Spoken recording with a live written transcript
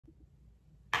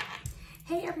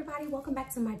Hey everybody, welcome back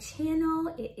to my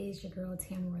channel. It is your girl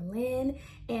Tamaralynn,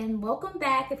 and welcome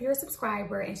back if you're a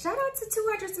subscriber, and shout out to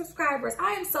 200 subscribers.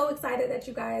 I am so excited that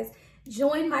you guys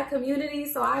joined my community,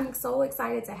 so I'm so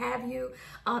excited to have you.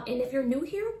 And if you're new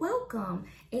here, welcome.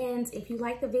 And if you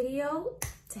like the video,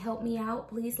 to help me out,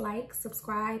 please like,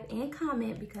 subscribe, and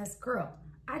comment, because girl,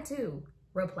 I do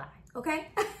reply, okay?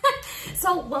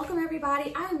 So welcome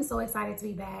everybody. I am so excited to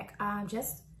be back.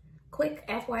 Just quick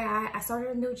FYI, I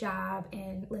started a new job,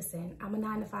 and listen, I'm a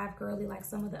 9-to-5 girly like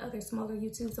some of the other smaller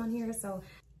YouTubes on here. So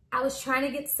I was trying to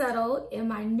get settled in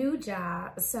my new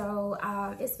job. So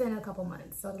it's been a couple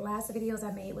months. So the last videos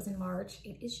I made was in March.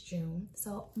 It is June,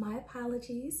 so my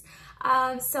apologies.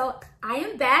 So I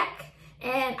am back,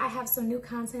 and I have some new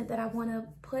content that I want to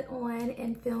put on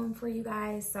and film for you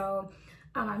guys. So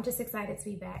I'm just excited to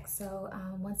be back. So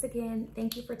once again,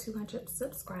 thank you for 200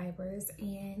 subscribers,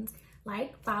 and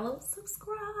like, follow,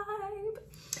 subscribe.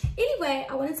 Anyway,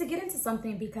 I wanted to get into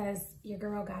something because your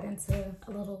girl got into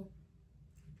a little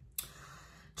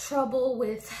trouble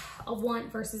with a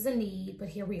want versus a need, but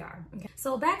here we are. Okay.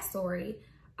 So backstory,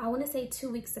 I want to say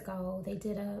 2 weeks ago, they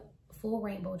did a full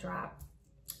rainbow drop.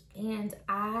 And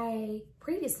I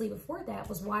previously, before that,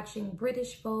 was watching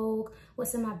British Vogue,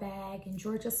 What's in My Bag, and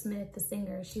Georgia Smith, the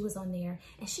singer, she was on there,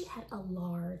 and she had a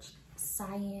large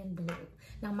cyan blue.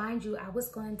 Now, mind you, I'm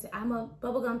a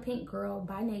bubblegum pink girl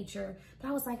by nature, but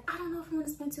I was like, I don't know if I'm gonna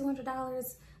spend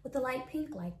 $200 with the light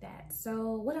pink like that.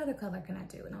 So what other color can I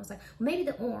do? And I was like, well, maybe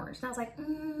the orange. And I was like,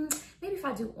 maybe if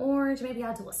I do orange, maybe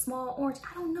I'll do a small orange.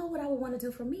 I don't know what I would want to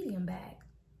do for medium bag.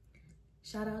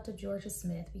 Shout out to Georgia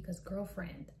Smith, because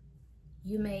girlfriend,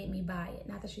 you made me buy it.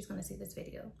 Not that she's gonna see this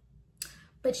video,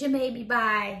 but you made me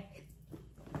buy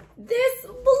this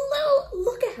blue.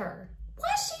 Look at her. Why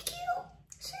is she cute?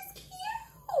 She's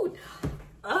cute.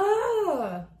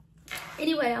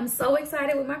 Anyway, I'm so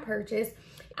excited with my purchase.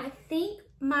 I think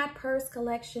my purse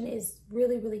collection is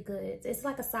really, really good. It's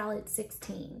like a solid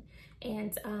 16.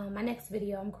 And my next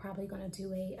video, I'm probably gonna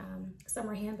do a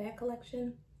summer handbag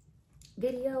collection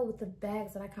video with the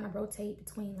bags that I kind of rotate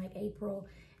between like April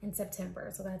and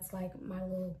September. So that's like my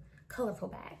little colorful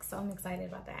bag. So I'm excited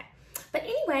about that. But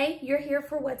anyway, you're here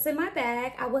for what's in my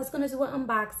bag. I was gonna do an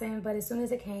unboxing, but as soon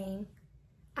as it came,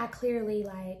 I clearly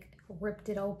like ripped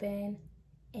it open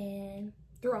and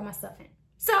threw all my stuff in.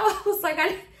 So I was like,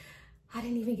 I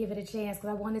didn't even give it a chance, because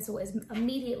I wanted to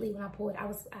immediately when I pulled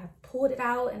it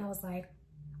out, and I was like,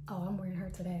 oh, I'm wearing her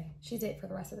today. She's it for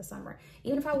the rest of the summer.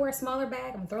 Even if I wear a smaller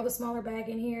bag, I'm gonna throw the smaller bag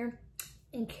in here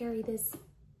and carry this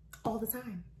all the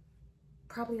time.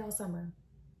 Probably all summer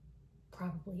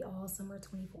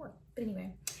 24. But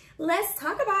anyway, let's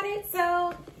talk about it.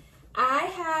 So I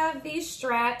have these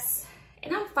straps,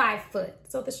 and I'm 5 foot.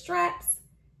 So the straps,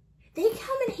 they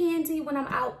come in handy when I'm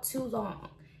out too long.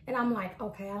 And I'm like,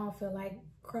 okay, I don't feel like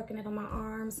crooking it on my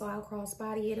arm, so I'll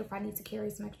crossbody it if I need to carry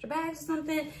some extra bags or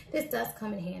something. This does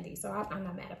come in handy, so I'm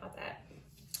not mad about that.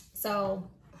 So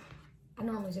I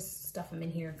normally just stuff them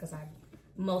in here, because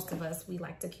most of us, we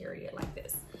like to carry it like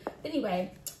this. But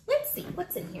anyway, let's see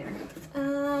what's in here.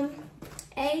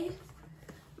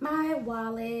 My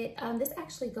wallet. This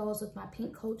actually goes with my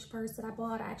pink Coach purse that I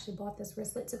bought. I actually bought this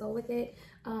wristlet to go with it,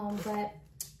 but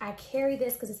I carry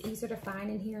this because it's easier to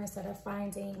find in here instead of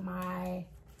finding my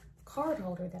card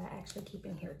holder that I actually keep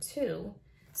in here too.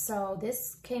 So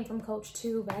this came from Coach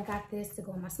too, but I got this to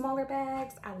go in my smaller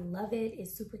bags. I love it.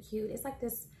 It's super cute. It's like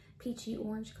this peachy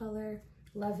orange color.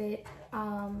 Love it.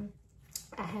 I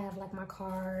have like my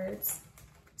cards,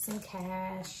 some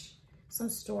cash, some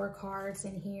store cards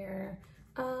in here.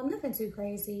 Nothing too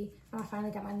crazy. I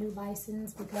finally got my new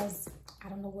license, because I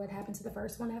don't know what happened to the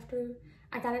first one after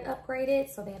I got it upgraded,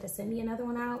 so they had to send me another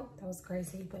one out. That was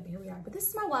crazy, but here we are. But this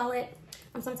is my wallet.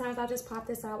 Sometimes I'll just pop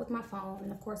this out with my phone,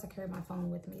 and of course I carry my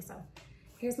phone with me. So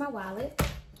here's my wallet.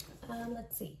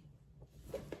 Let's see.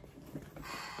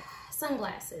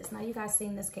 Sunglasses. Now you guys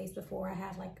seen this case before. I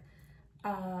have like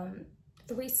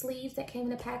 3 sleeves that came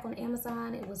in a pack on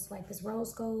Amazon. It was like this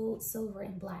rose gold, silver,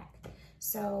 and black.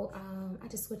 So I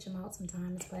just switch them out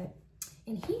sometimes. But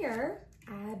in here,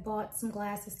 I bought some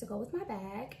glasses to go with my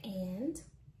bag, and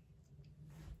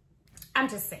I'm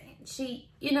just saying,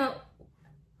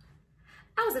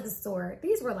 I was at the store.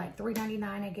 These were like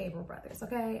 $3.99 at Gabriel Brothers,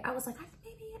 okay? I was like,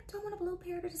 maybe I don't want a blue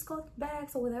pair to just go with the bag,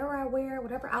 so whatever I wear,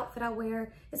 whatever outfit I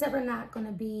wear, is ever not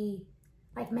gonna be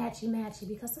like matchy-matchy,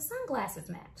 because the sunglasses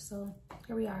match. So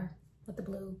here we are with the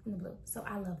blue and the blue. So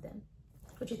I love them.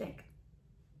 What you think?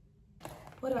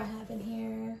 What do I have in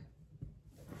here?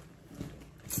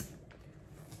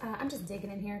 I'm just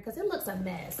digging in here because it looks a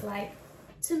mess. Like,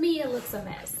 to me, it looks a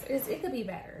mess. It could be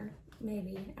better,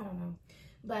 maybe. I don't know.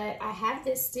 But I have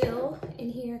this still in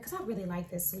here because I really like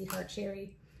this Sweetheart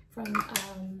Cherry from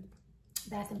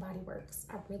Bath and Body Works.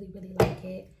 I really, really like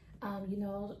it. You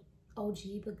know,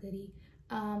 OG but goodie.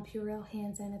 Purell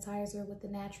hand sanitizer with the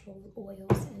natural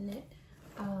oils in it.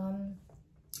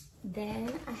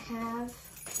 Then I have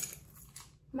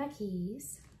my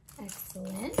keys.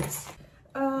 Excellent.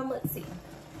 Let's see.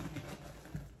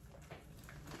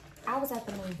 I was at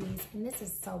the movies, and this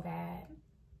is so bad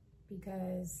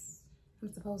because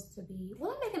I'm supposed to be,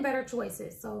 well, I'm making better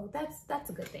choices, so that's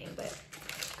a good thing. But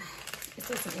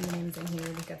there's some M&Ms in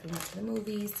here because we went to the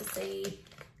movies to see,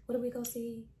 what did we go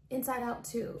see? Inside Out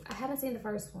 2. I haven't seen the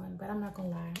first one, but I'm not gonna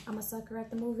lie, I'm a sucker at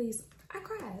the movies. I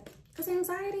cried because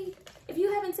anxiety. If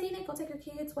you haven't seen it, go take your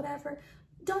kids, whatever.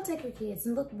 Don't take your kids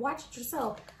and watch it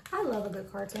yourself. I love a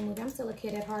good cartoon movie. I'm still a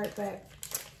kid at heart, but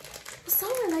it was so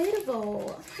relatable.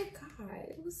 Oh my God,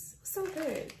 it was so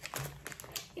good.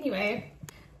 Anyway,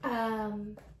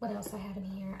 what else I have in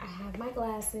here? I have my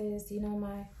glasses, you know,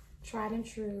 my tried and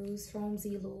trues from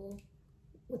Zilul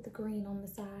with the green on the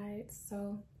sides.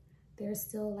 So there's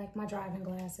still like my driving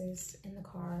glasses in the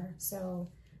car. So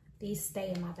these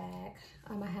stay in my bag.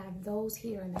 I have those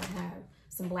here, and then I have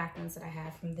some black ones that I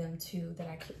have from them too that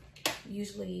I keep.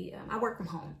 Usually, I work from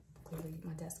home. Clearly,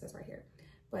 my desk is right here.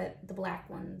 But the black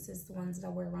ones is the ones that I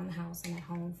wear around the house and at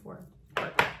home for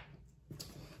work.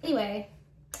 Anyway,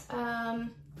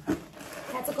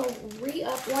 had to go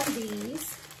re-up one of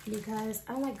these because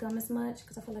I don't like gum as much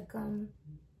because I feel like gum,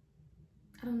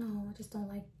 I don't know, I just don't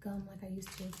like gum like I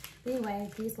used to. But anyway,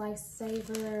 these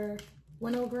Lifesaver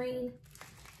Wintergreen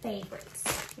favorites.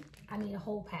 I need a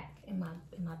whole pack in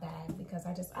my bag because I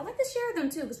like to share them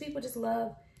too because people just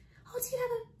love, oh, do you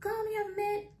have a gum? Do you have a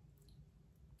mint?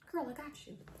 Girl, I got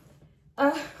you.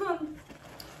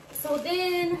 So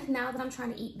then, now that I'm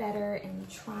trying to eat better and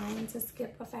trying to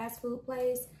skip a fast food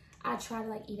place, I try to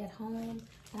like eat at home,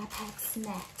 and I pack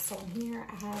snacks. So in here,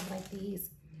 I have like these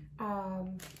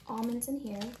almonds in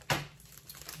here.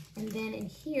 And then in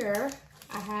here,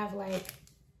 I have like,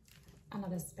 I know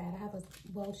this is bad, I have a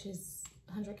Welch's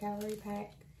 100 calorie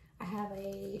pack. I have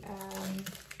a,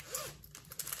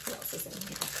 what else is in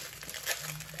here?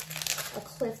 A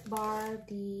Cliff Bar,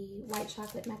 the white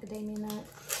chocolate macadamia nut.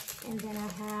 And then I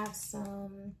have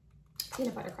some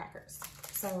peanut butter crackers.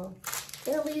 So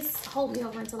they'll at least hold me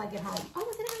over until I get home. Oh,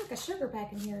 and then I have like a sugar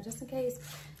pack in here just in case.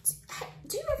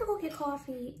 Do you ever go get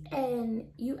coffee and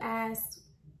you ask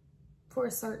for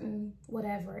a certain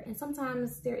whatever, and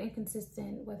sometimes they're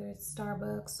inconsistent, whether it's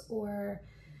Starbucks or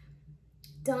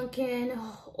Dunkin',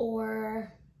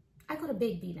 or I go to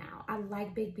Big B now. I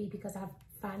like Big B because I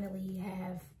finally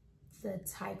have the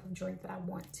type of drink that I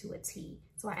want to a T.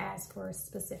 So I ask for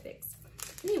specifics.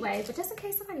 Anyway, but just in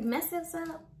case somebody messes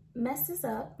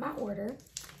up my order,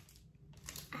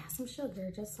 I have some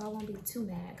sugar just so I won't be too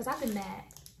mad, because I've been mad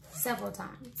several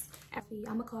times.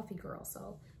 I'm a coffee girl,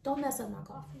 so don't mess up my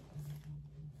coffee.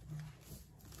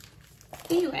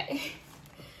 Anyway,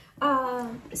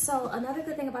 so another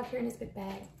good thing about carrying this big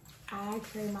bag, I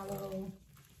carry my little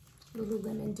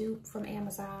Lululemon dupe from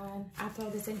Amazon. I throw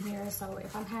this in here, so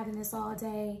if I'm having this all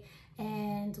day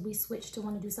and we switch to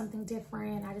want to do something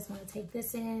different, I just want to take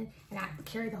this in and I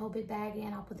carry the whole big bag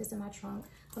in. I'll put this in my trunk,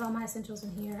 put all my essentials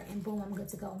in here, and boom, I'm good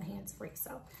to go. I'm hands-free.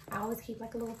 So I always keep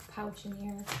like a little pouch in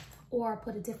here, or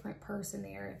put a different purse in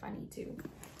there if I need to.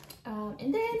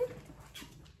 And then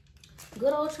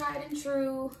good old tried and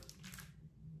true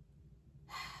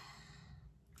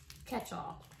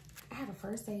catch-all. I have a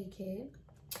first aid kit,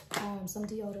 some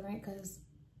deodorant because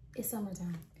it's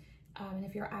summertime. And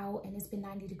if you're out and it's been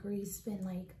 90 degrees, it's been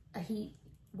like a heat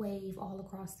wave all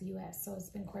across the US, so it's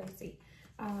been crazy.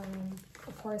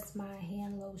 Of course, my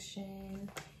hand lotion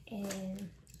and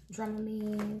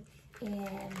Dramamine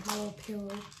and my little pill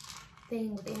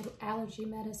thing with allergy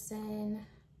medicine,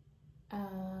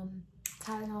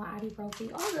 Tylenol,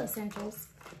 ibuprofen, all the essentials.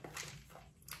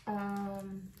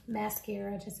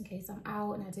 Mascara, just in case I'm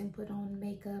out and I didn't put on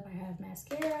makeup. I have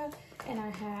mascara and I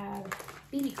have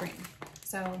BB cream.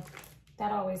 So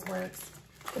that always works.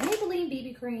 The Maybelline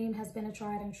BB cream has been a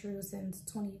tried and true since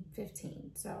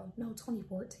 2015. So no,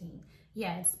 2014.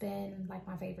 Yeah, it's been like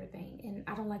my favorite thing. And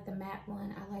I don't like the matte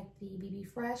one. I like the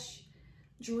BB Fresh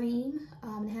Dream.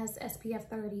 It has SPF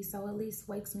 30, so at least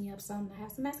wakes me up some. I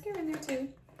have some mascara in there too.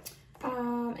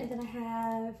 And then I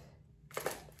have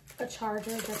a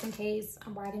charger just in case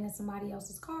I'm riding in somebody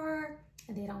else's car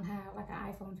and they don't have like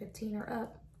an iPhone 15 or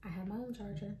up. I have my own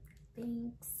charger.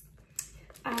 Thanks.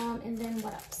 And then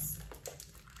what else?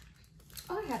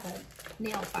 Oh, I have a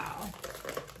nail file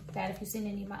that if you've seen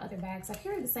any of my other bags, I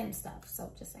carry the same stuff,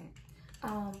 so just saying.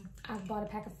 I bought a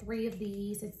pack of 3 of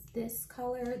these. It's this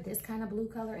color, this kind of blue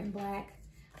color, and black.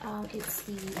 It's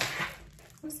the,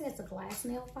 I want to say it's a glass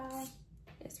nail file.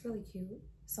 It's really cute.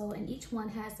 So, and each one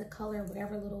has the color,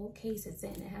 whatever little case it's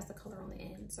in, it has the color on the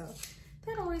end. So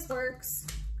that always works.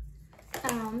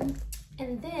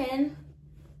 And then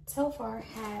Telfar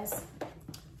has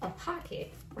a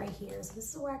pocket right here. So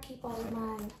this is where I keep all of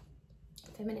my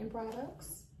feminine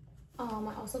products.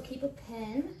 I also keep a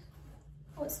pen.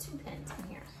 Oh, it's 2 pens in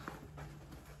here.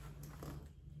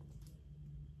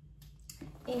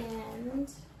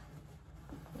 And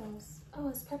what else? Oh,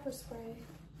 it's pepper spray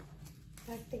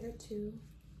back there too.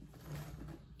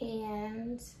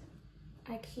 And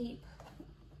I keep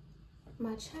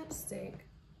my chapstick.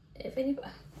 If anybody,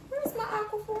 where's my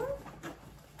Aquaphor?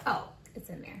 Oh, it's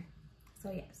in there.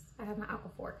 So yes, I have my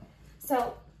Aquaphor.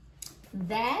 So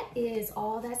that is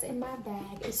all that's in my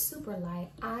bag. It's super light.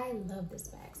 I love this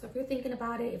bag. So if you're thinking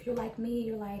about it, if you're like me,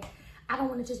 you're like, I don't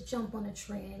want to just jump on a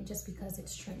trend just because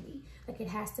it's trendy. Like, it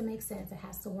has to make sense. It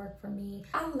has to work for me.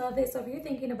 I love it. So if you're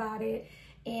thinking about it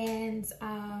and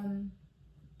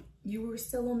you were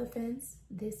still on the fence,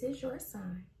 this is your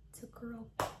sign to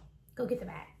go get the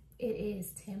bag. It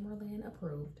is Tamaralynn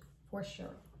approved for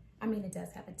sure. I mean, it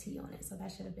does have a T on it, so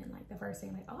that should have been like the first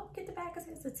thing, like, oh, get the bag because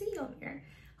there's a T on here.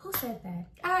 Who said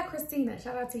that? Christina,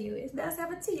 shout out to you. It does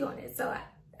have a T on it, so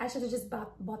I should have just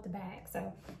bought the bag.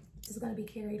 So this is going to be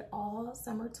carried all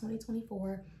summer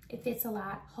 2024. It fits a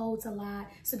lot, holds a lot.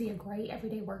 This would be a great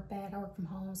everyday work bag. I work from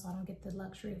home, so I don't get the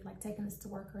luxury of like taking this to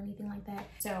work or anything like that.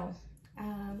 So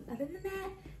other than that,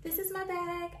 this is my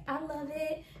bag. I love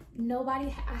it.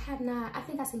 I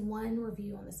think I seen 1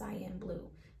 review on the Cyan Blue.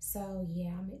 So yeah,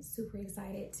 I'm super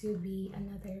excited to be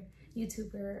another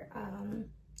YouTuber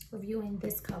reviewing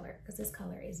this color, because this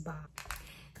color is bomb.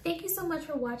 Thank you so much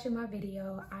for watching my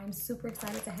video. I'm super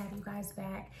excited to have you guys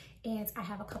back, and I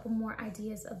have a couple more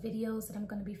ideas of videos that I'm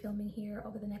going to be filming here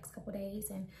over the next couple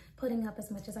days and putting up as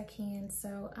much as I can.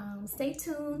 So stay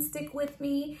tuned, stick with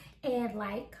me, and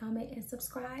like, comment, and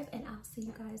subscribe, and I'll see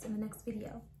you guys in the next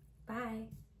video. Bye.